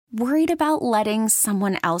Worried about letting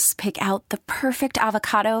someone else pick out the perfect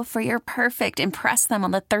avocado for your perfect impress them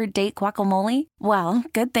on the third date guacamole? Well,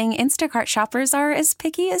 good thing Instacart shoppers are as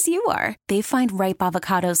picky as you are. They find ripe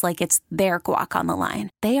avocados like it's their guac on the line.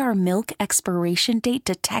 They are milk expiration date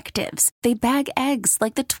detectives. They bag eggs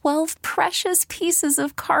like the 12 precious pieces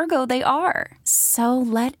of cargo they are. So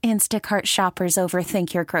let Instacart shoppers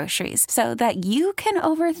overthink your groceries so that you can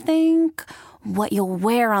overthink what you'll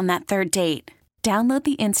wear on that third date. Download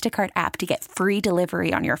the Instacart app to get free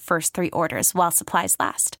delivery on your first 3 orders while supplies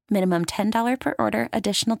last. Minimum $10 per order.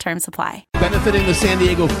 Additional terms apply. Benefiting the San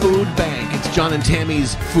Diego Food Bank, it's John and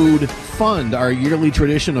Tammy's Food Fund, our yearly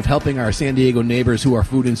tradition of helping our San Diego neighbors who are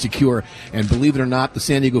food insecure. And believe it or not, the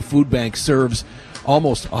San Diego Food Bank serves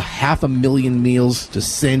almost 500,000 meals to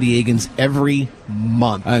San Diegans every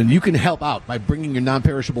month. And you can help out by bringing your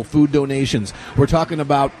non-perishable food donations. We're talking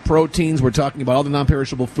about proteins. We're talking about all the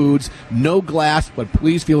non-perishable foods. No glass, but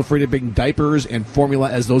please feel free to bring diapers and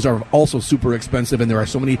formula, as those are also super expensive, and there are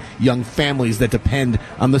so many young families that depend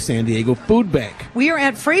on the San Diego Food Bank. We are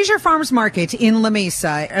at Fraser Farms Market in La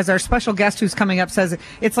Mesa. As our special guest who's coming up says,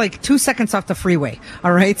 it's like 2 seconds off the freeway.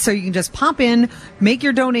 All right, so you can just pop in, make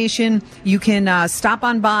your donation. You can stop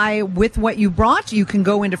on by with what you brought. You can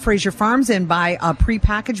go into Fraser Farms and buy a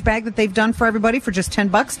pre-packaged bag that they've done for everybody for just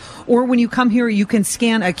 $10. Or when you come here, you can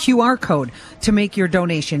scan a QR code to make your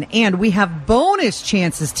donation. And we have bonus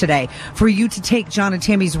chances today for you to take John and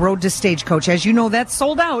Tammy's Road to Stagecoach. As you know, that's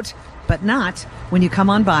sold out, but not when you come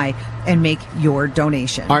on by and make your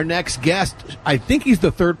donation. Our next guest, I think he's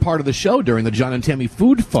the third part of the show during the John and Tammy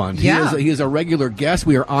Food Fund. Yeah. He is a regular guest.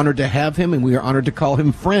 We are honored to have him, and we are honored to call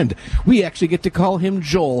him friend. We actually get to call him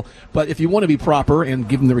Joel, but if you want to be proper and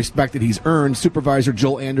give him the respect that he's earned, Supervisor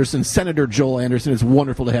Joel Anderson, Senator Joel Anderson, it's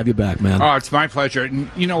wonderful to have you back, man. Oh, it's my pleasure. And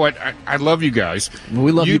you know what? I love you guys. Well,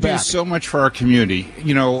 we love you back. You do so much for our community.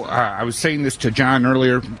 You know, I was saying this to John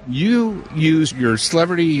earlier. You use your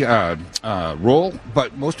celebrity role,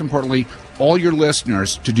 but most importantly, all your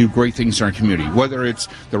listeners to do great things in our community, whether it's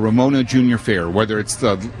the Ramona Junior Fair, whether it's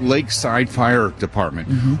the Lakeside Fire Department,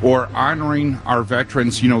 or honoring our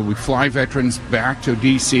veterans. You know, we fly veterans back to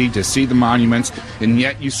D.C. to see the monuments, and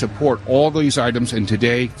yet you support all these items, and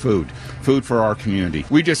today, food for our community.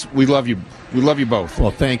 We love you. We love you both.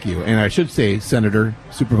 Well, thank you. And I should say, Senator,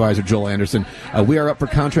 Supervisor Joel Anderson, we are up for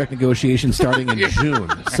contract negotiations starting in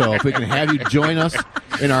June. So if we can have you join us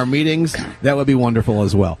in our meetings, that would be wonderful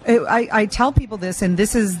as well. I tell people this, and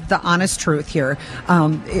this is the honest truth here.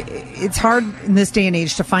 It's hard in this day and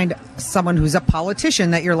age to find someone who's a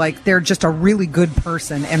politician that you're like, they're just a really good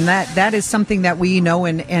person. And that is something that we know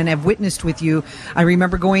and have witnessed with you. I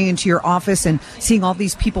remember going into your office and seeing all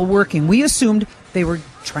these people working. We assumed they were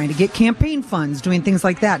trying to get campaign funds, doing things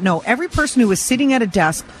like that. No, every person who was sitting at a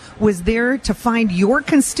desk was there to find your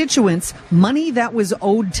constituents money that was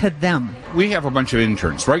owed to them. We have a bunch of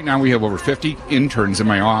interns. Right now we have over 50 interns in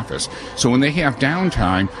my office. So when they have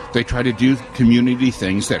downtime, they try to do community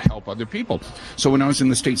things that help other people. So when I was in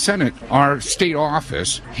the state senate, our state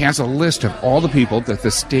office has a list of all the people that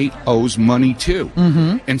the state owes money to.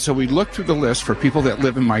 And so we looked through the list for people that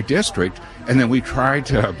live in my district, and then we tried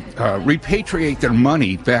to repatriate their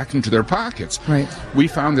money back into their pockets. Right. We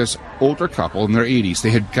found this older couple in their 80s. They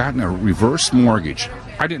had gotten a reverse mortgage.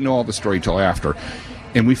 I didn't know all the story till after.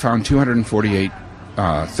 And we found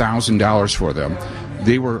 $248,000 for them.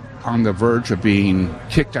 They were on the verge of being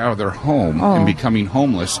kicked out of their home and becoming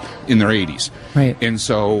homeless in their 80s. Right. And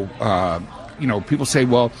so, people say,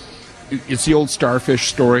 well, it's the old starfish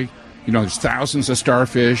story. You know, there's thousands of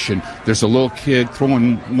starfish, and there's a little kid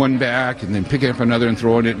throwing one back and then picking up another and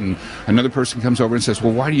throwing it, and another person comes over and says,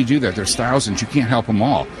 well, why do you do that? There's thousands. You can't help them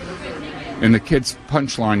all. And the kid's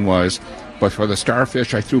punchline was, but for the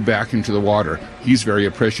starfish I threw back into the water, he's very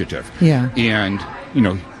appreciative. Yeah. And,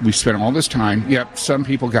 we spent all this time. Yep, some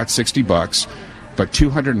people got $60, but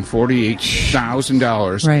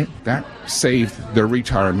 $248,000, right, that saved their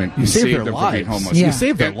retirement. You saved them lives. from being homeless. Yeah. You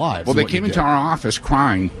saved their lives. Well, they came into our office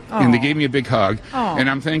crying, and they gave me a big hug. And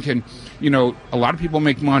I'm thinking, a lot of people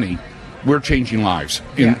make money. We're changing lives.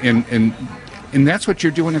 And that's what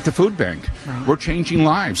you're doing at the food bank. Right. We're changing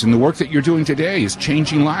lives, and the work that you're doing today is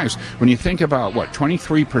changing lives. When you think about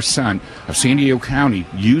 23% of San Diego County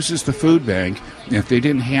uses the food bank, And if they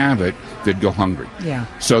didn't have it, they'd go hungry. Yeah.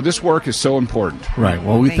 So this work is so important. Right.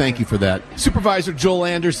 Well, we thank you for that. Supervisor Joel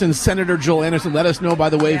Anderson, Senator Joel Anderson, let us know, by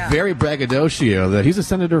the way, very braggadocio, that he's a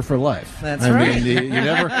senator for life. That's right. I mean,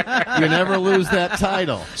 you never lose that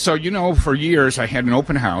title. So, for years I had an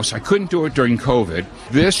open house. I couldn't do it during COVID.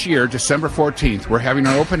 This year, December 14th, we're having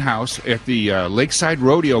our open house at the Lakeside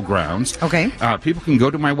Rodeo Grounds. Okay. People can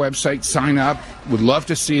go to my website, sign up. Would love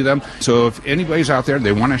to see them. So if anybody's out there,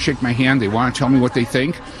 they want to shake my hand, they want to tell me what they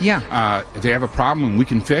think. Yeah. If they have a problem and we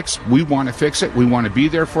can fix, we want to fix it. We want to be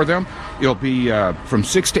there for them. It'll be from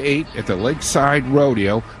 6 to 8 at the Lakeside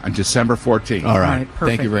Rodeo on December 14th. All right. Perfect.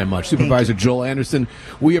 Thank you very much. Supervisor Joel Anderson,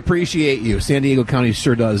 we appreciate you. San Diego County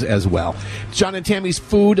sure does as well. John and Tammy's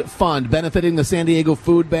Food Fund, benefiting the San Diego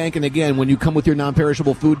Food Bank. And again, when you come with your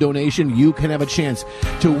non-perishable food donation, you can have a chance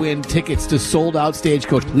to win tickets to Sold Out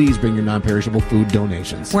Stagecoach. Please bring your non-perishable food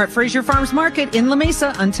donations. We're at Fraser Farms Market in La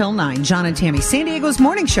Mesa until 9. John and Tammy, San Diego's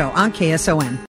morning show on KSON.